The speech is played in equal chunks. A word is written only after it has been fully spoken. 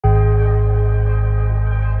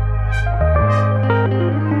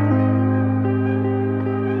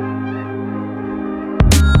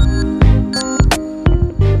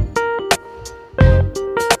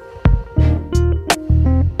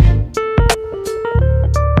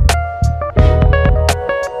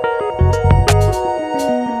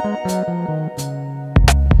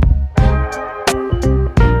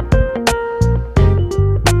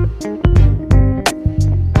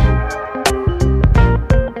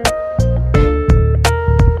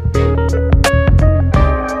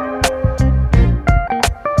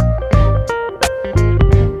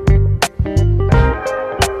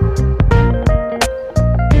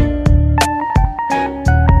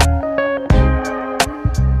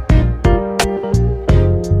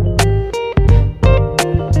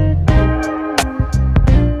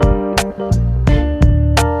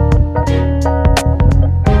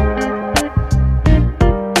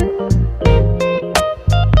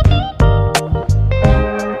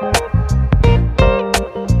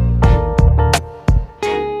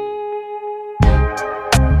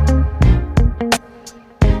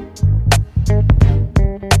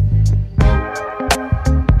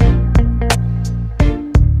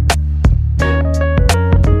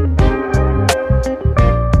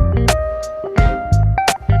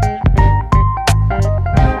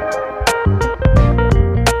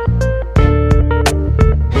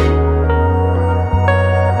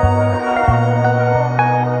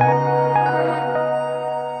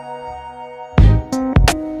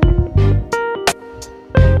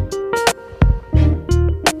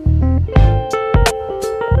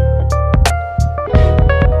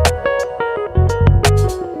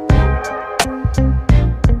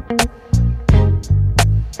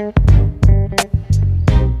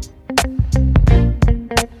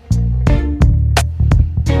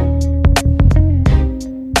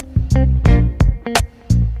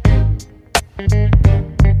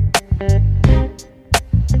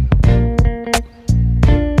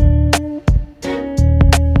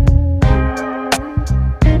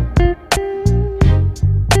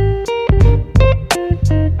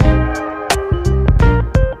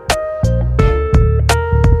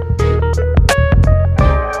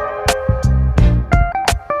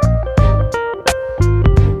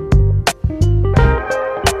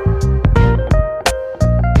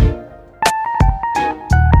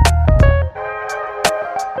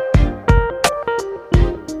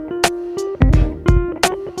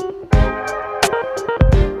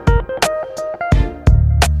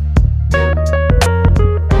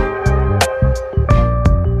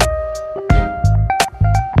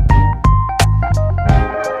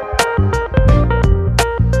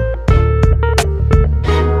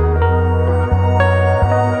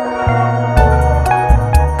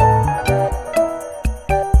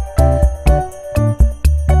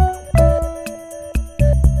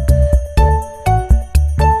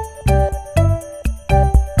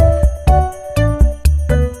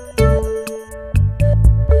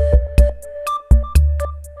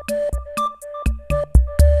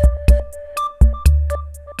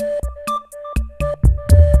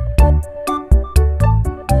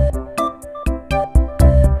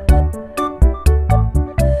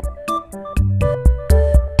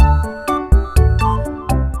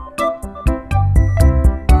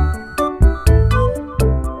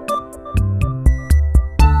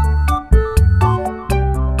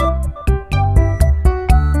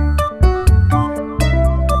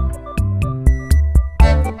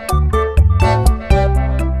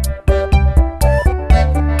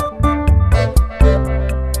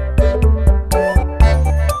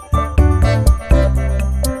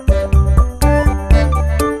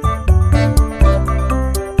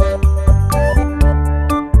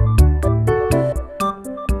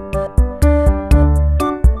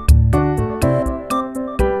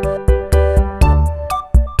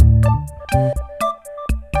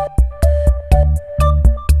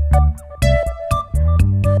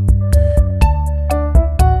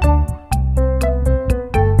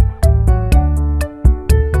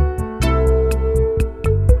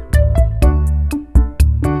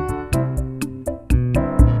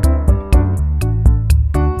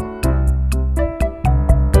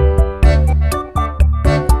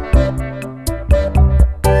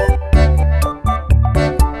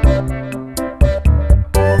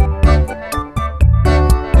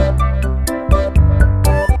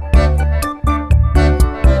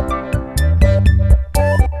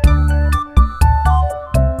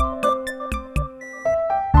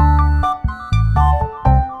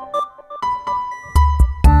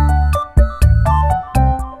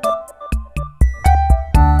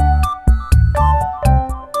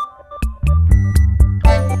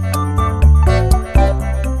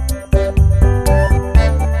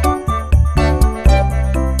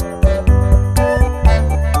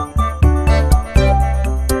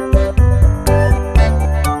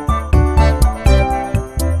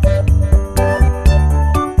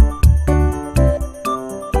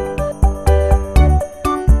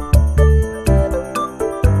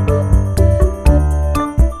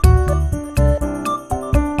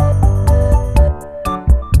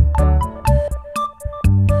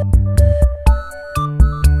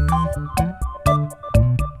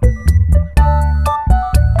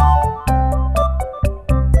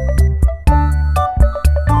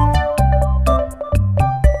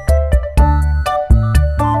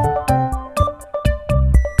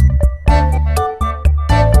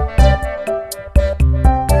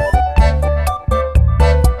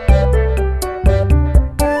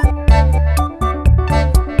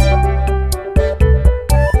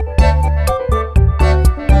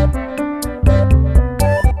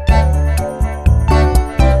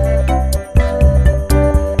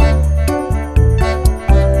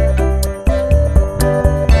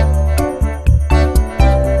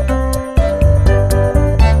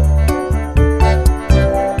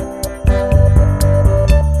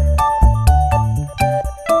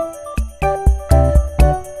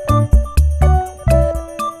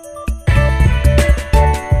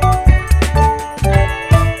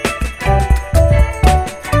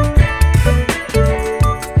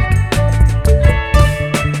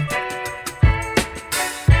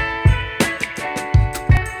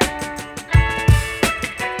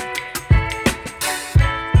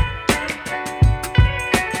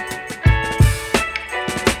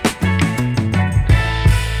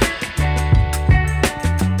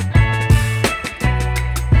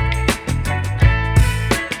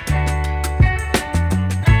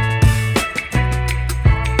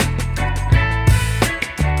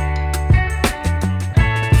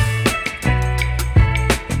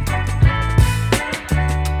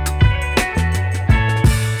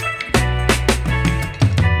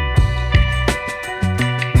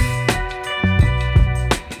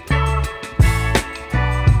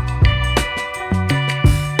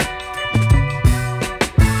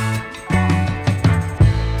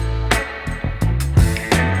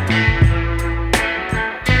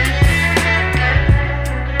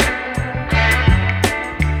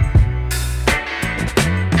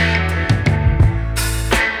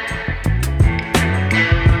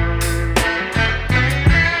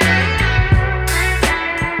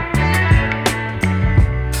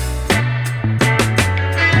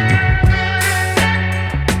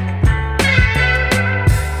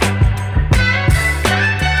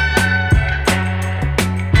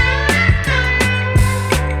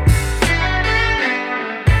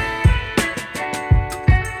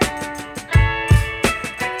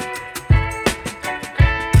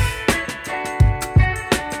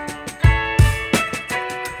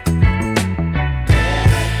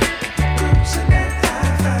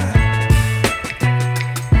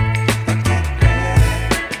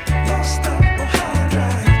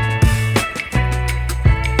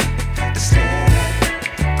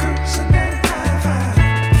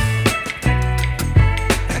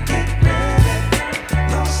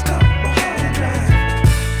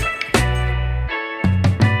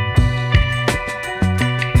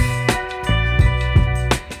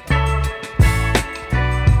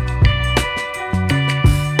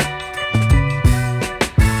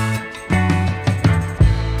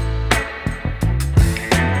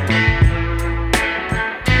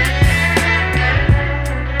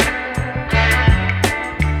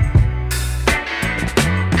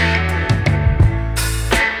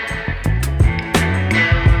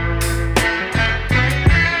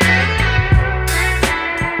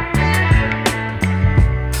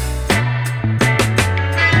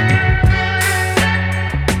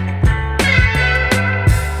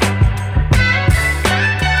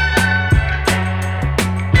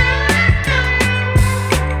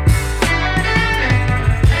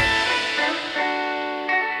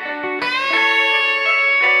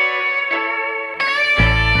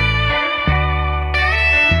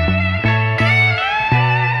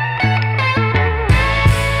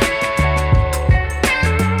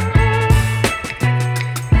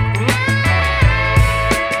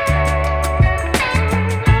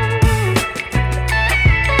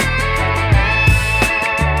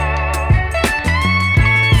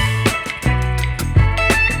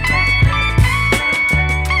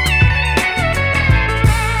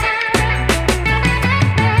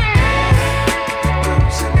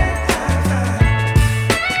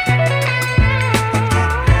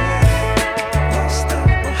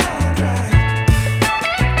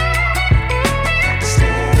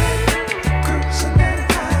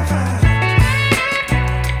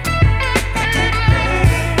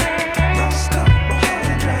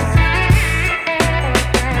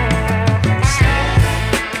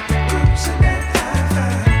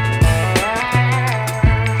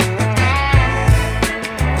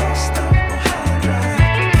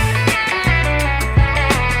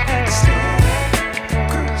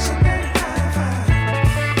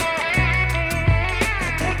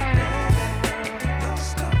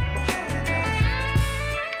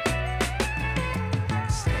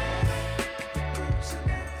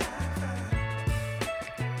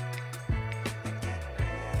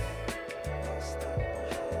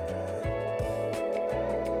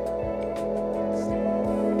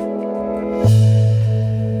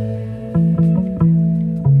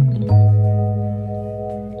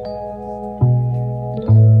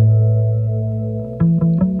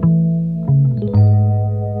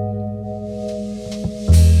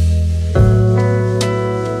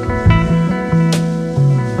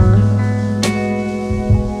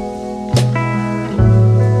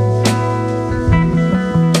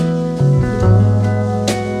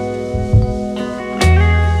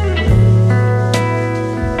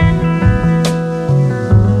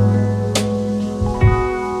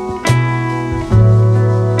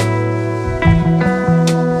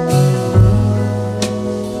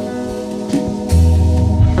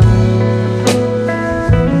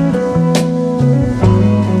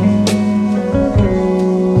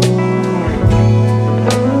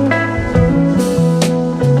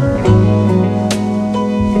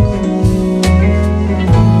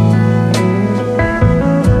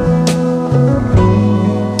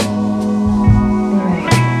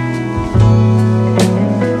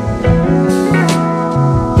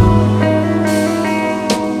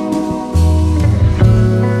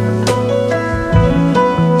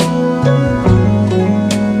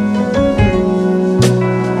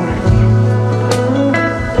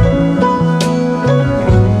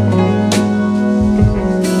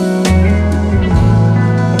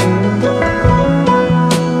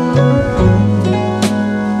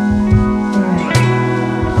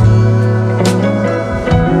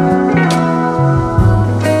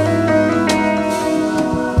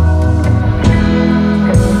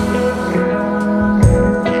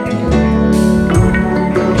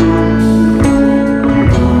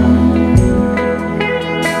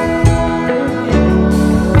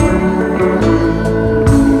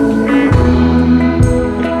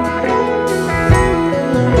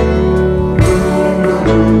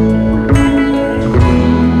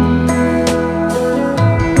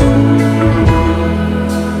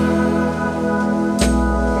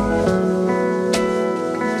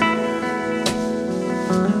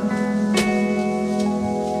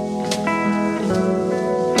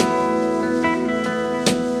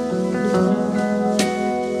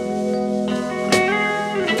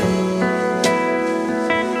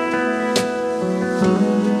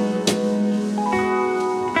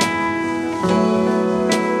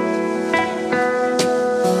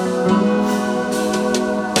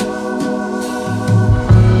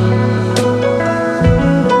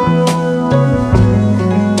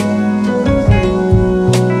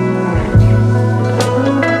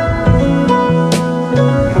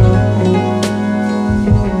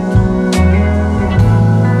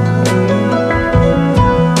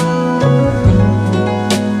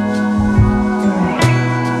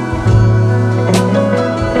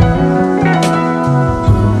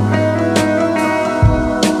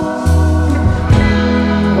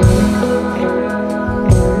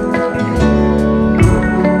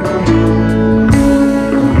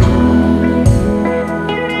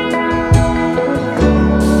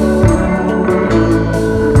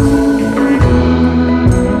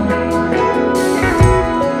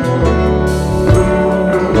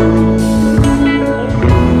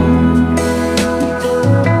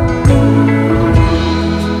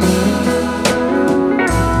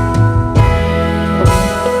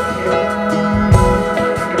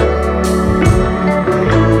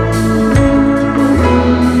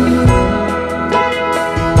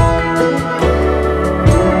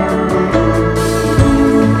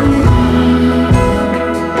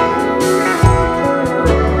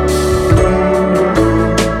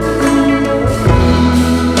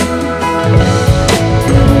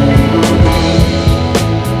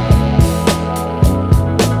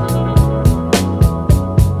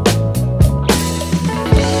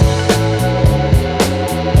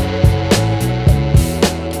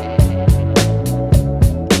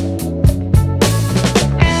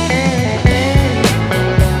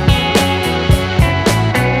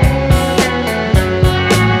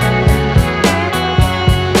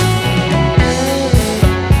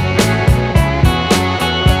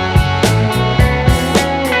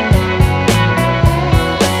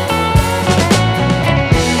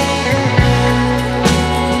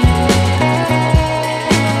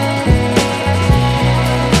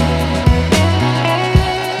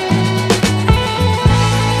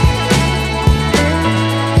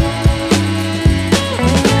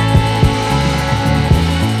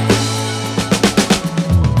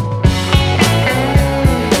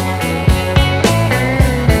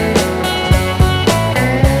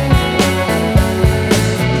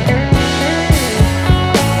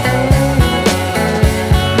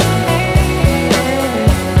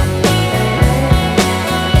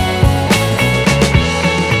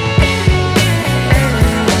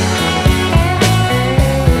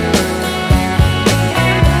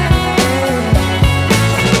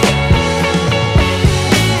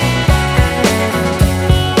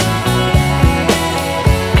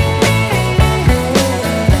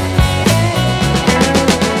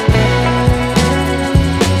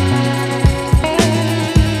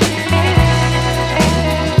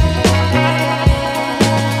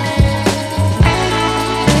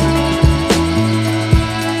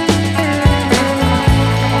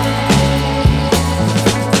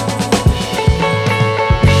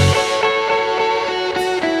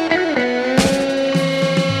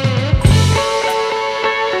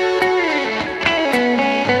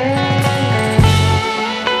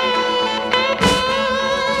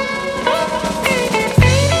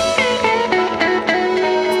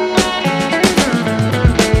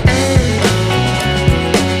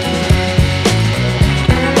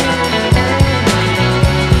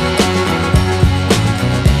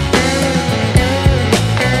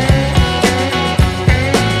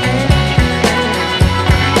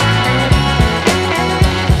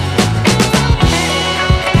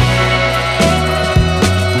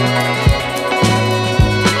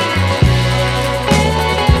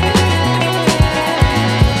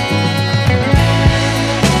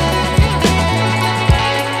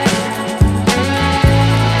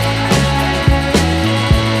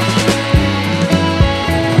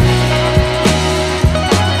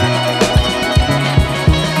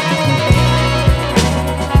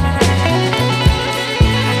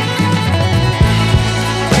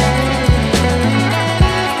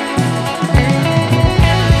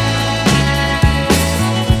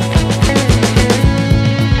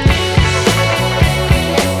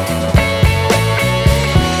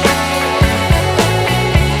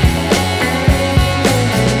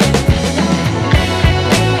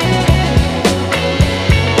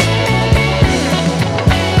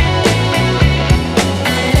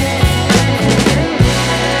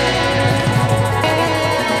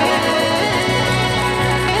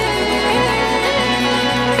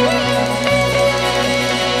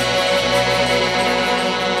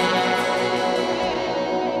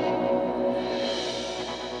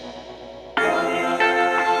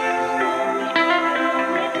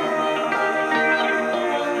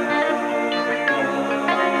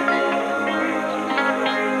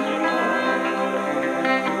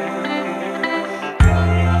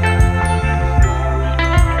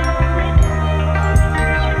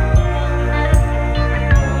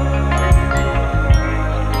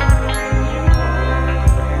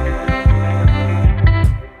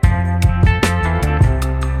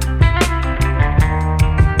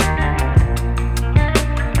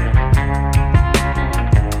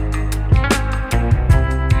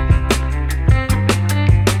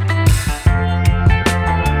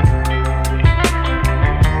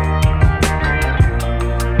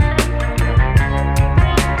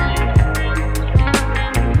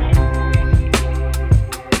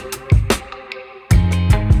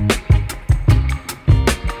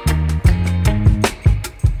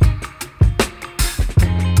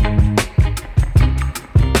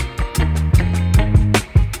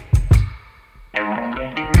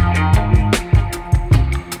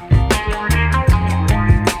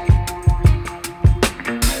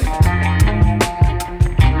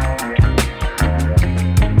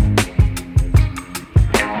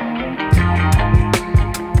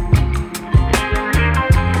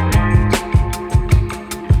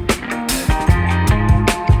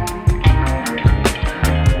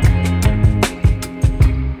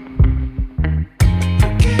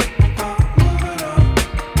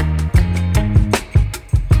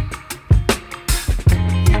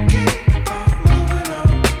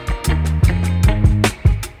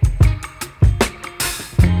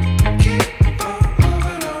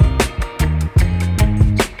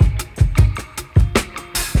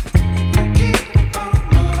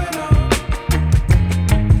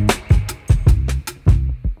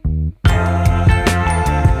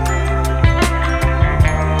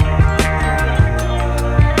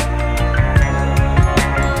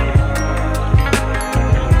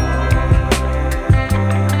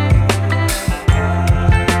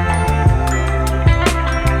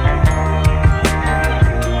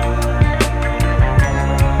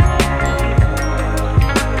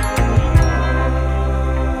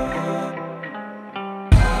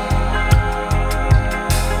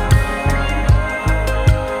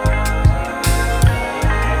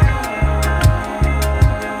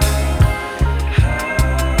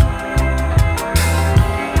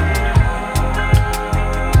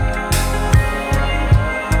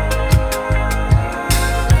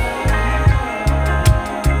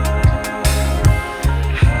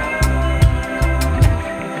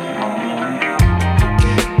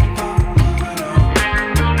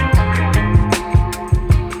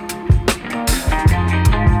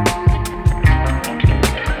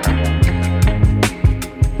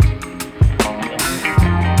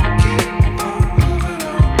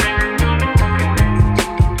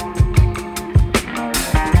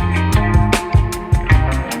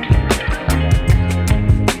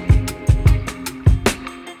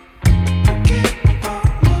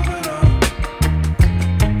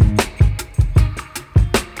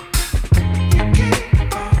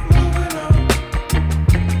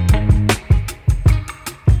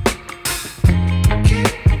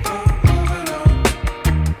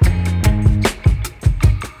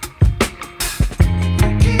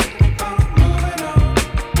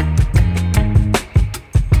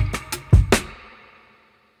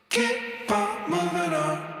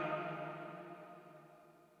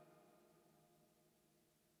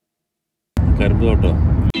കരിമ്പ് തോട്ടോ.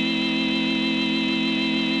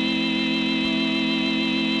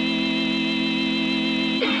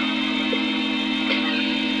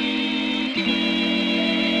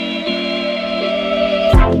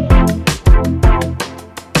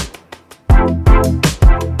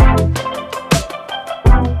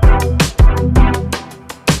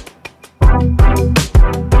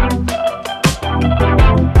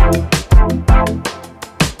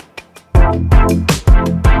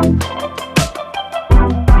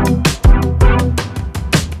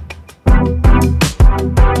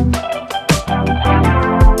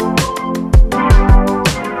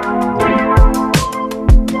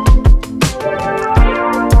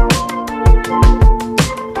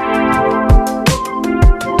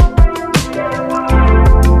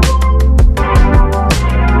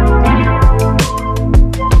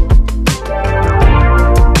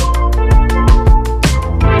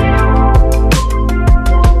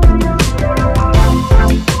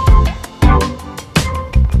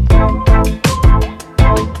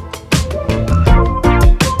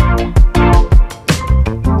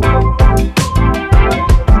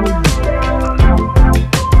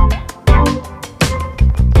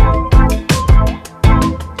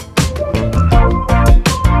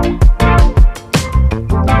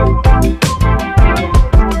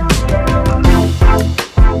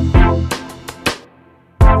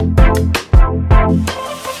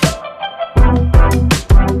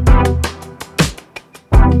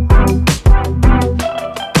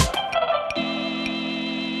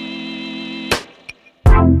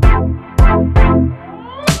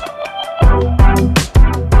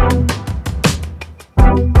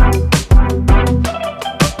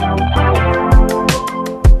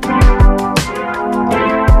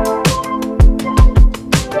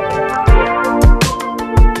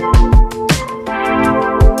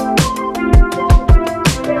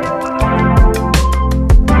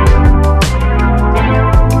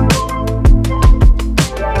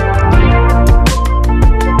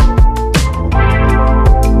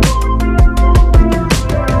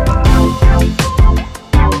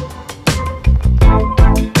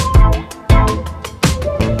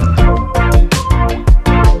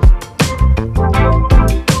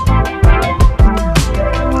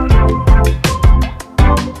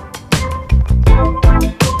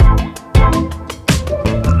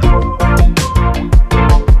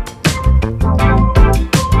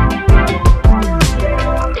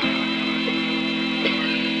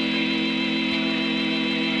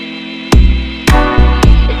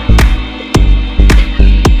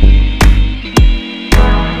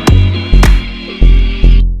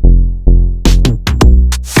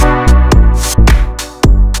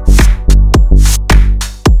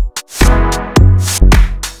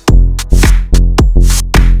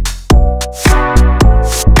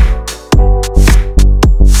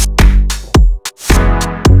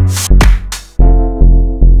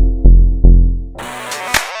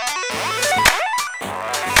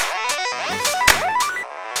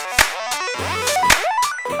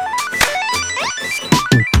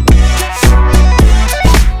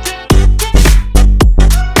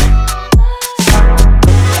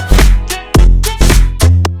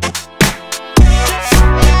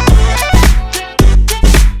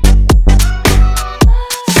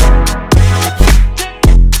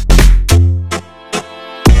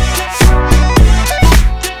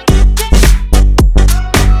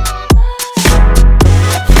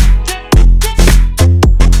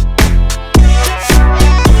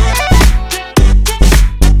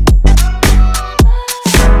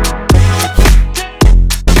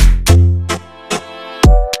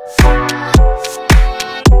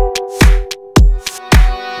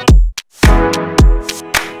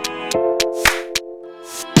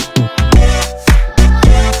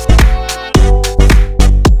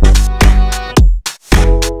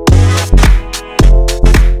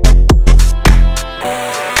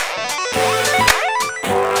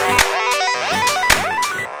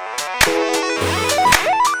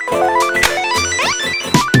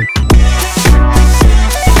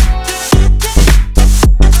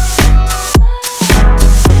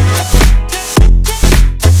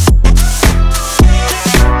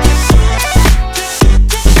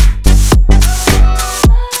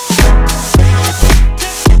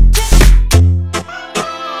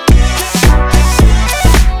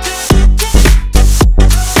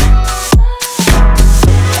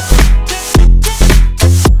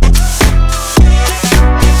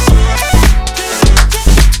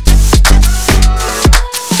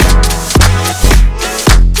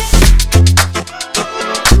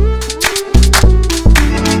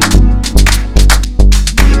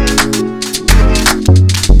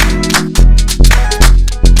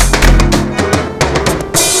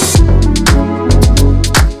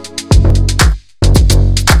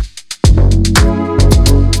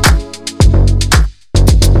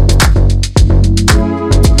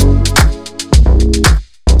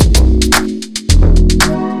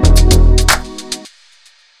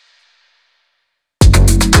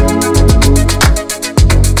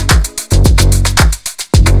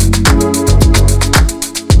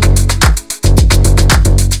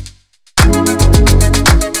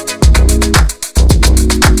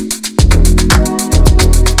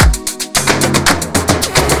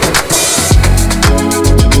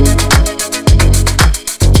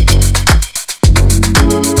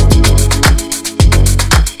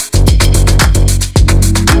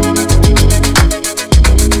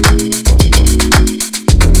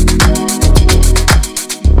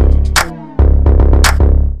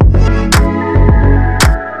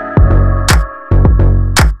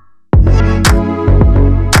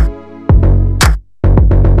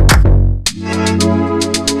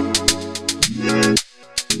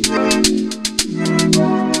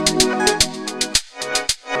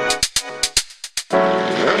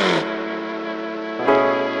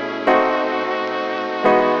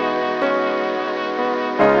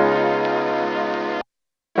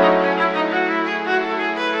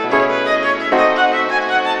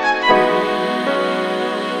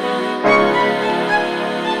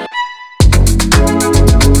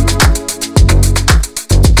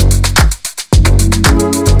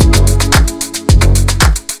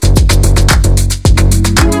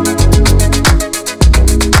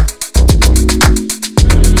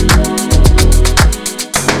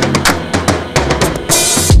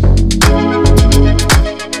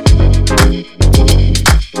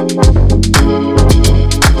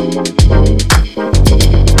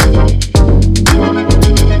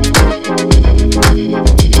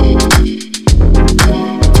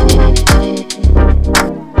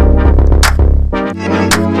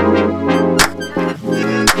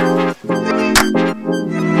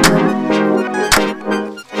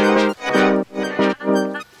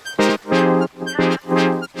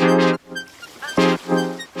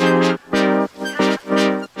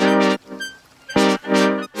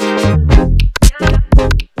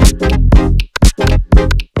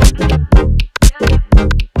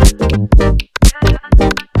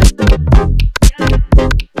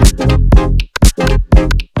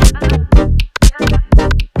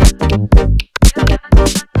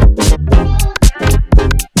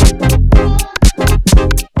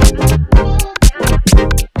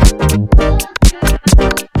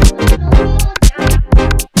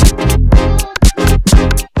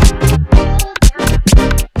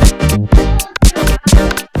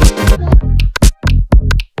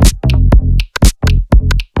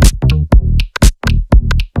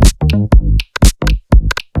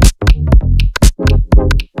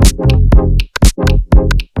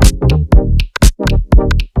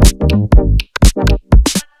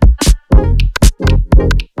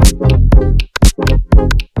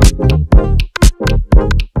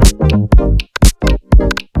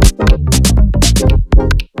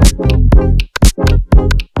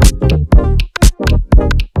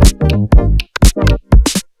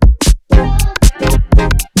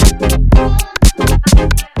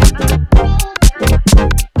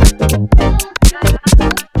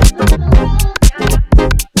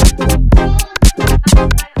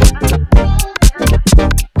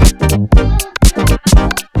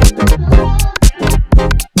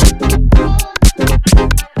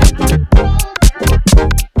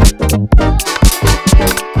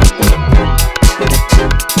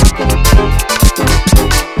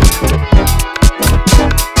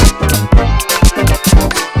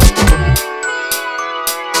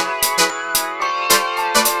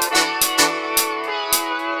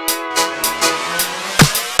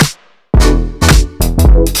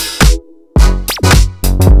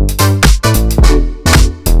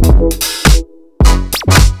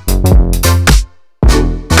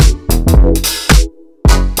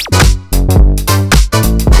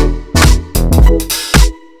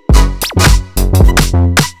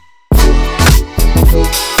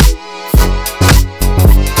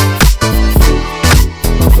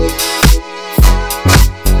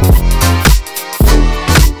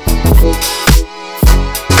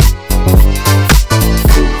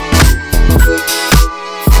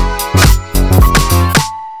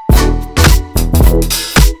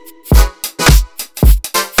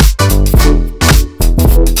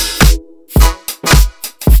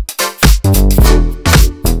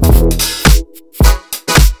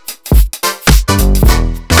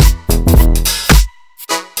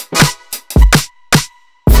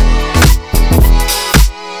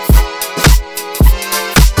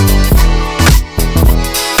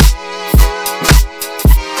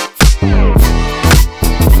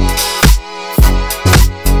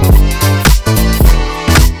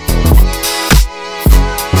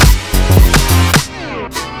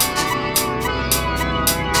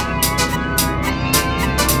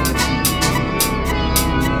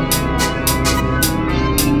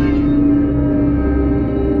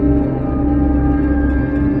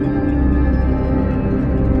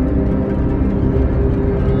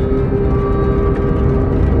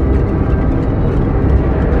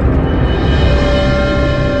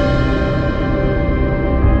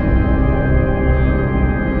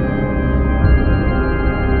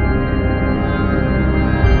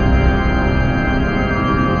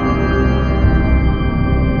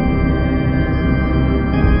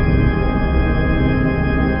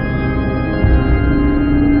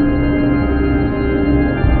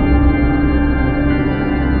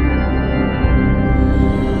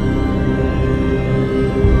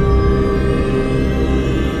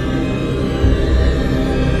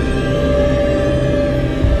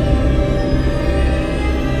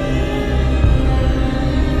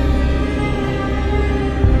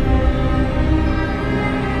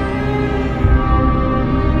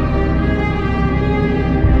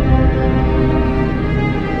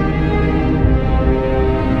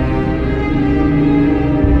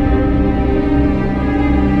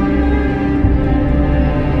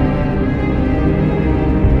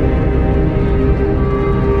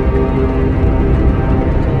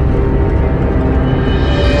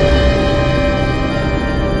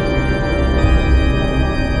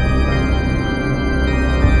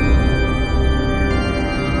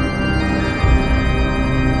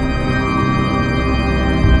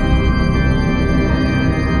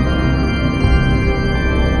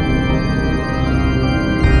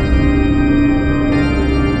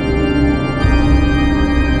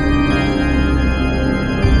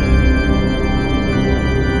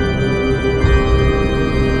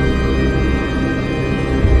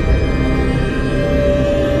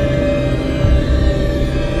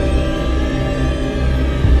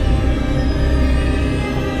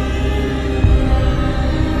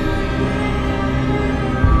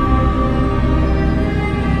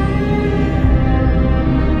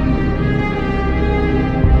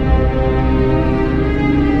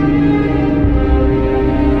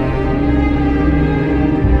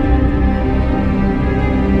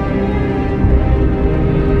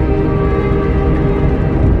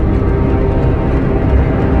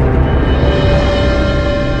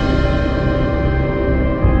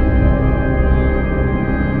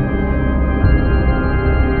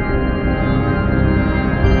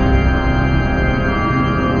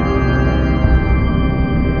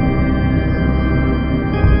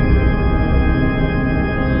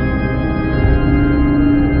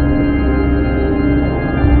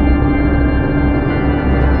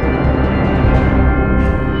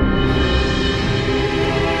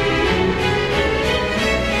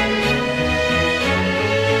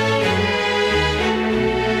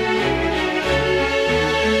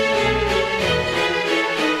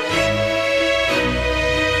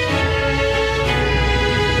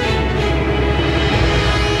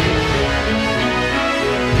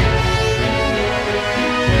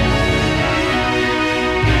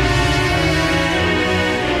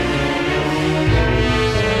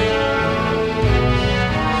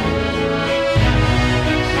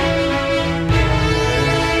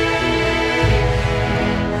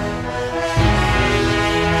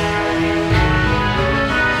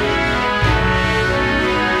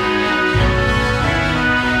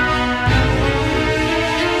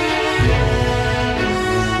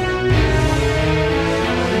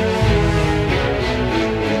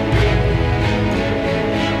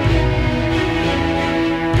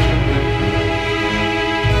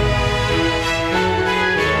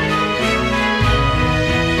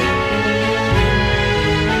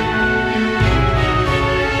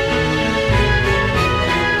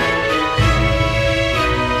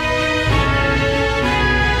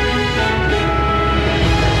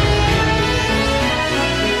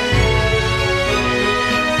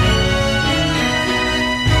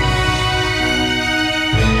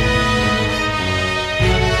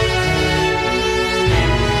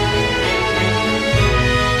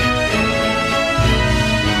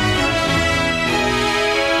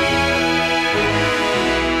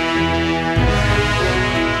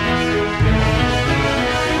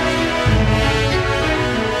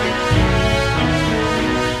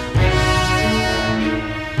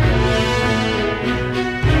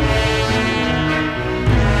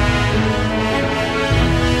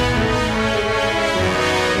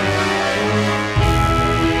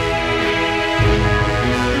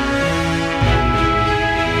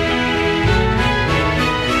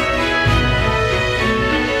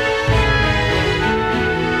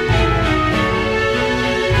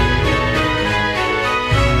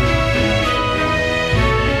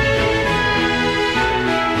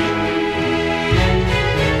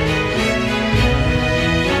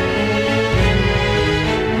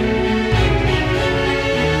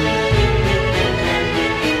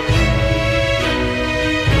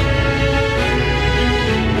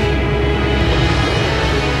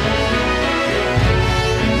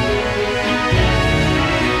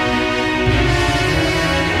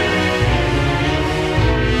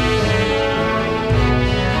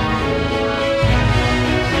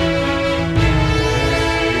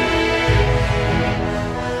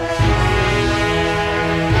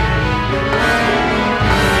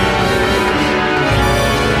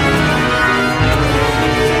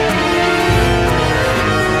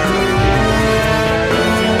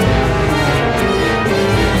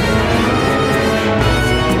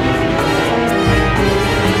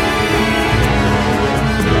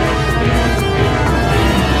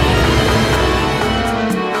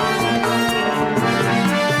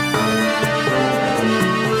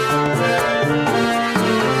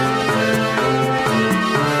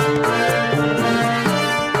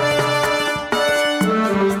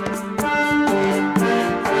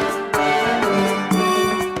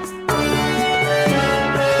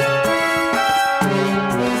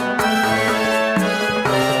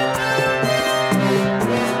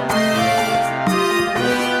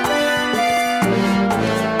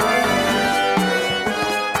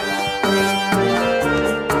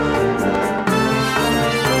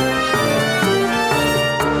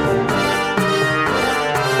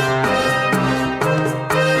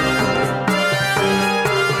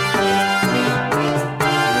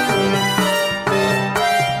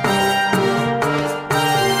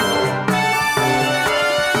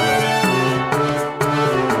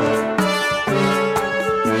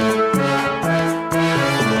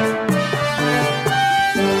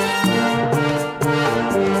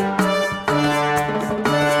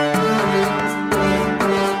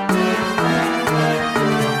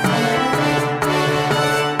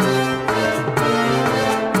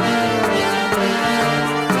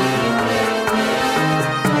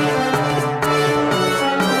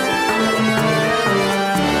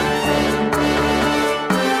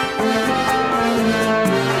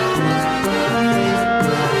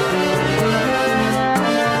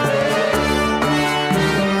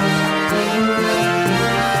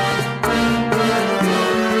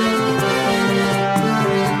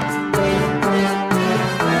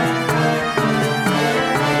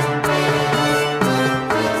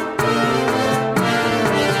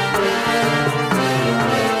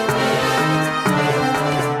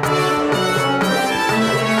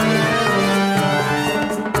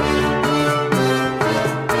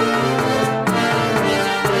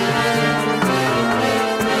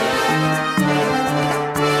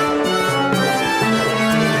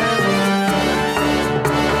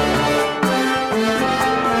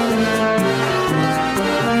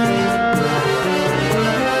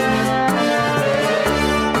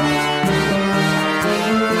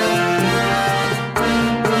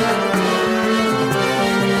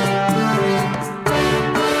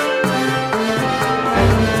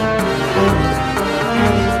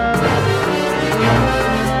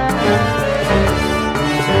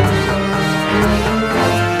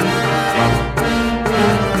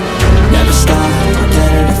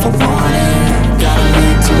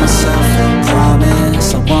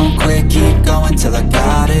 till I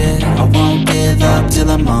got it. I won't give up till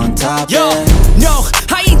I'm on top. Yo, no,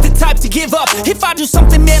 I ain't the type to give up. If I do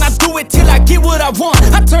something, man, I do it till I get what I want.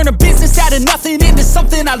 I turn a business out of nothing into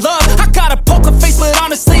something I love. I got a poker face, but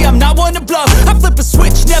honestly, I'm not one to bluff. I flip a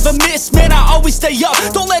switch, never miss, man, I always stay up.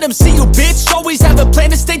 Don't let them see you, bitch, always have a plan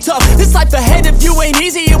to stay tough. This life ahead of you ain't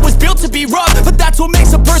easy, it was built to be rough. But that's what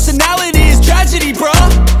makes a personality, is tragedy, bruh.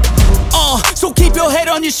 So keep your head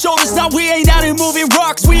on your shoulders. Now we ain't out here moving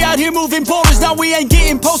rocks, we out here moving boulders. Now we ain't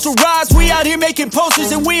getting posterized, we out here making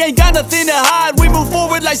posters. And we ain't got nothing to hide, we move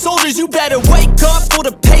forward like soldiers. You better wake up for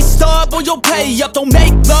the pay stub, or you'll pay up. Don't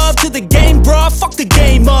make love to the game, bruh, fuck the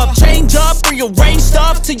game up. Change up, rearrange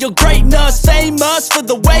stuff to your greatness. Famous for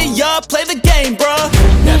the way up, play the game, bruh.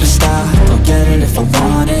 Never stop, I'll get it if I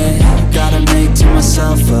want it. Gotta make to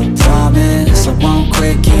myself a promise. I won't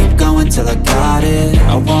quit, keep going till I got it.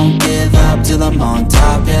 I won't give up till I'm on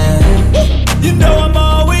top, yeah. You know I'm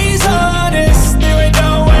always honest, there ain't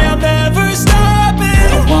no way I'm ever stopping.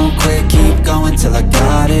 I won't quit, keep going till I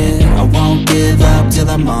got it. I won't give up till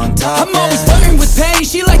I'm on top, I'm always flirting with pain,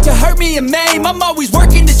 she like to hurt me and maim. I'm always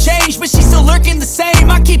working to change, but she's still lurking the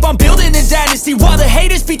same. I keep on building a dynasty while the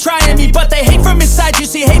haters be trying me. But they hate from inside, you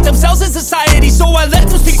see, hate themselves in society. So I let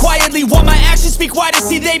them speak quietly while my actions speak wider.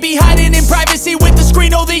 See, they be hiding in privacy with the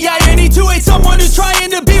screen. Oh, the irony to hate someone who's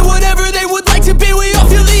trying to be whatever they would like to be. We all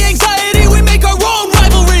feel the anxiety, we make our own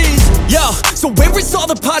rivalries. Yo, so where is all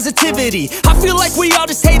the positivity? I feel like we all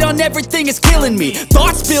just hate on everything, it's killing me.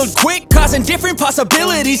 Thoughts build quick, causing different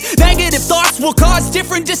possibilities. Negative thoughts will cause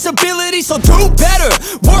different disabilities. So do better,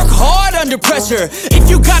 work hard under pressure. If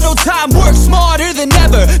you got no time, work smarter than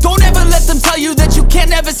ever. Don't ever let them tell you that you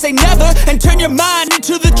can't ever say never. And turn your mind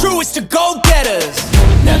into the truest of go-getters.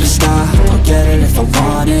 Never stop, I'll get it if I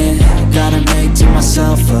want it. Gotta make to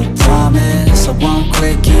myself a promise. I won't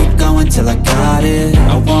quit, keep going till I got it.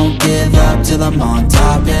 I won't give up till I'm on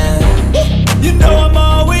top, yeah. You know I'm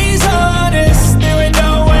always honest, there ain't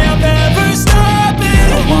no way I'm ever stopping.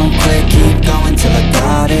 I won't quit, keep going till I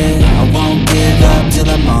got it. I won't give up till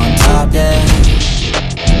I'm on top, yeah.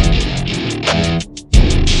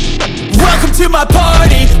 Welcome to my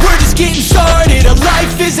party, we're just getting started. A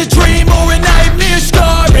life is a dream or a nightmare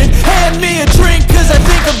scarring. Hand me a drink cause I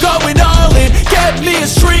think I'm going all in. Get me a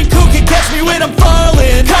shrink who can catch me when I'm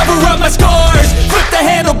falling. Cover up my scars, flip the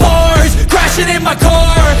handlebars. Crashing in my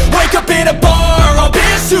car, wake up in a bar. I'll be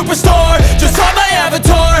a superstar, just on my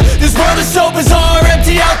avatar. This world is so bizarre,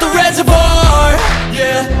 empty out the reservoir.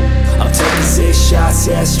 Yeah, I'm taking 6 shots,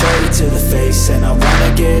 yeah, straight to the face. And I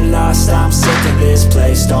wanna get lost, I'm sick of this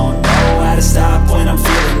place. Don't know how to stop when I'm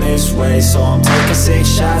feeling this way. So I'm taking 6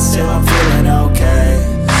 shots till I'm feeling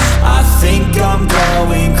okay. I think I'm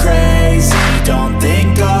going crazy, don't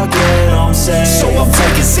think I'll get home safe. so I'm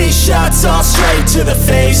taking 6 shots all straight to the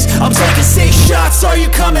face. I'm taking 6 shots, are you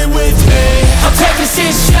coming with me? I'm taking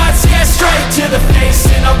 6 shots, yeah, straight to the face.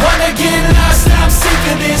 And I wanna get lost, I'm sick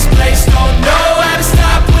of this place. Don't know how to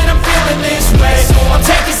stop when I'm feeling this way. So I'm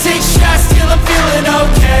taking 6 shots till I'm feeling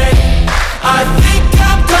okay. I think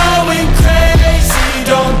I'm going crazy,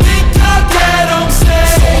 don't think I'll get home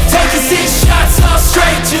safe. So I'm taking 6 shots all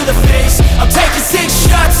straight to the face. I'm taking 6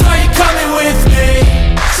 shots, are you coming with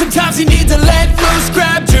me? Sometimes you need to let loose,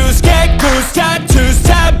 grab juice, get goose, tattoos,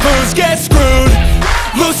 taboos, get screwed.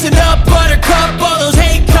 Loosen up, buttercup, all those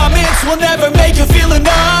hate comments will never make you feel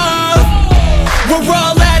enough. We're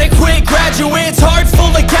all adequate graduates, heart full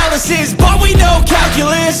of calluses, but we know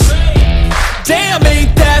calculus. Damn,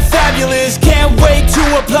 ain't that fabulous? Can't wait to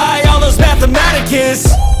apply all those mathematicus.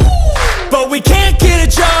 But we can't get a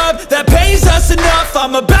job that pays us enough.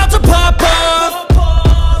 I'm about to pop up.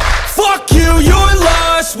 Fuck you, you're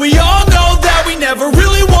lost. We all know that we never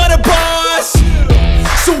really want a boss.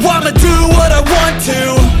 So I'ma do what I want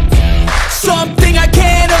to, something I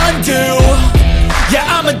can't undo. Yeah,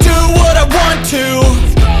 I'ma do what I want to,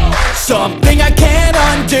 something I can't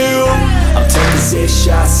undo. I'm taking 6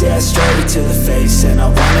 shots, yeah, straight to the face. And I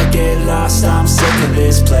wanna get lost, I'm sick of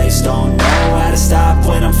this place. Don't know how to stop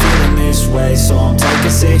when I'm feeling this way. So I'm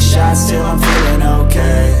taking 6 shots till I'm feeling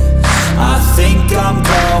okay. I think I'm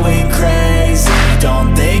going crazy,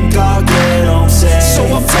 don't think I'll get home safe. So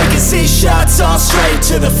I'm taking 6 shots all straight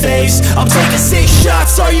to the face. I'm taking 6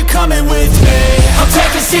 shots, are you coming with me? I'm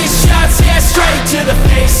taking 6 shots, yeah, straight to the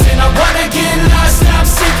face. And I wanna get lost, I'm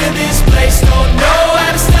sick of this place. Don't know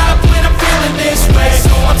how to stop when I'm feeling this way.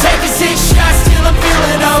 So I'm taking 6 shots till I'm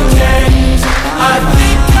feeling okay. I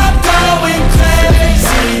think I'm going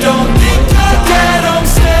crazy, don't think I'll get home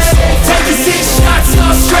safe. Taking 6 shots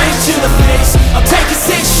all straight to the face. I'm taking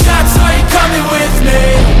 6 shots, are you coming with me?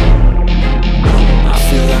 I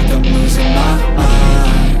feel like I'm losing my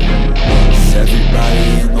mind. 'Cause every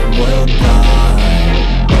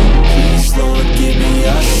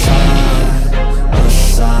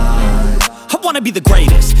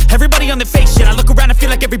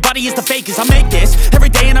like everybody is the fakest. I make this every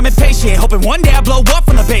day and I'm impatient, hoping one day I blow up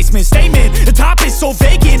from the basement. Statement, the top is so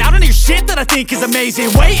vacant, I don't hear shit that I think is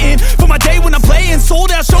amazing. Waiting for my day when I'm playing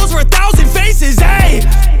sold out shows for 1,000 faces. Hey,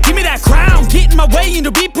 give me that crown, get in my way and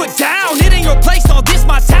to be put down. It ain't your place, all this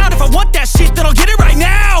my town. If I want that shit, then I'll get it right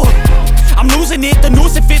now. I'm losing it, the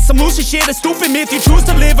noose it fits, I'm losing shit. A stupid myth, you choose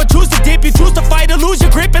to live or choose to dip. You choose to fight or lose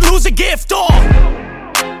your grip and lose a gift.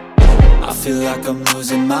 I feel like I'm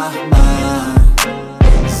losing my mind.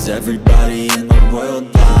 Is everybody in the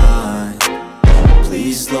world blind?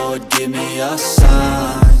 Please, Lord, give me a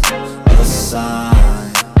sign, a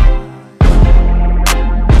sign.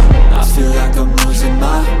 I feel like I'm losing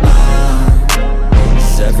my mind.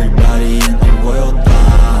 Is everybody in the world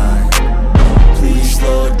blind? Please,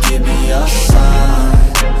 Lord, give me a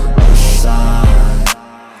sign, a sign.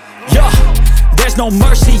 Yeah. There's no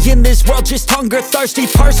mercy in this world, just hunger-thirsty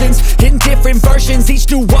persons in different versions. Each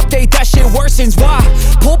new update, that shit worsens. Why?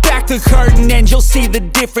 Pull back the curtain and you'll see the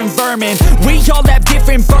different vermin. We all have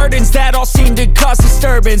different burdens that all seem to cause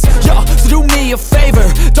disturbance. Yo, so do me a favor,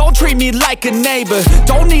 don't treat me like a neighbor.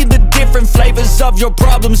 Don't need the different flavors of your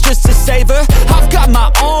problems just to savor. I've got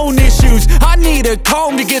my own issues, I need a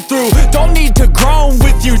comb to get through. Don't need to groan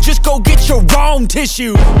with you, just go get your own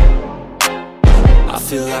tissue. I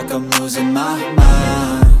feel like I'm losing my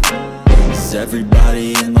mind. Is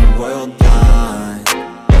everybody in the world blind?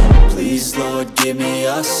 Please, Lord, give me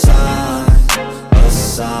a sign, a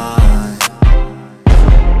sign.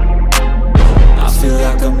 I feel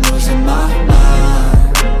like I'm losing my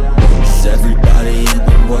mind. Is everybody in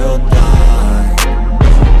the world blind?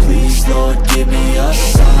 Please, Lord, give me a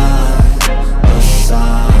sign, a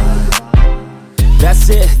sign. That's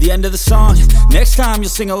it, the end of the song. Next time you'll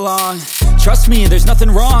sing along. Trust me, there's nothing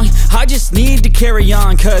wrong, I just need to carry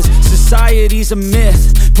on. Cause society's a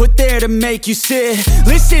myth, put there to make you sit.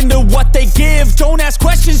 Listen to what they give, don't ask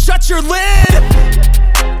questions, shut your lid.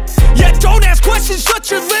 Yeah, don't ask questions, shut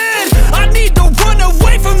your lid. I need to run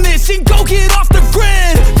away from this and go get off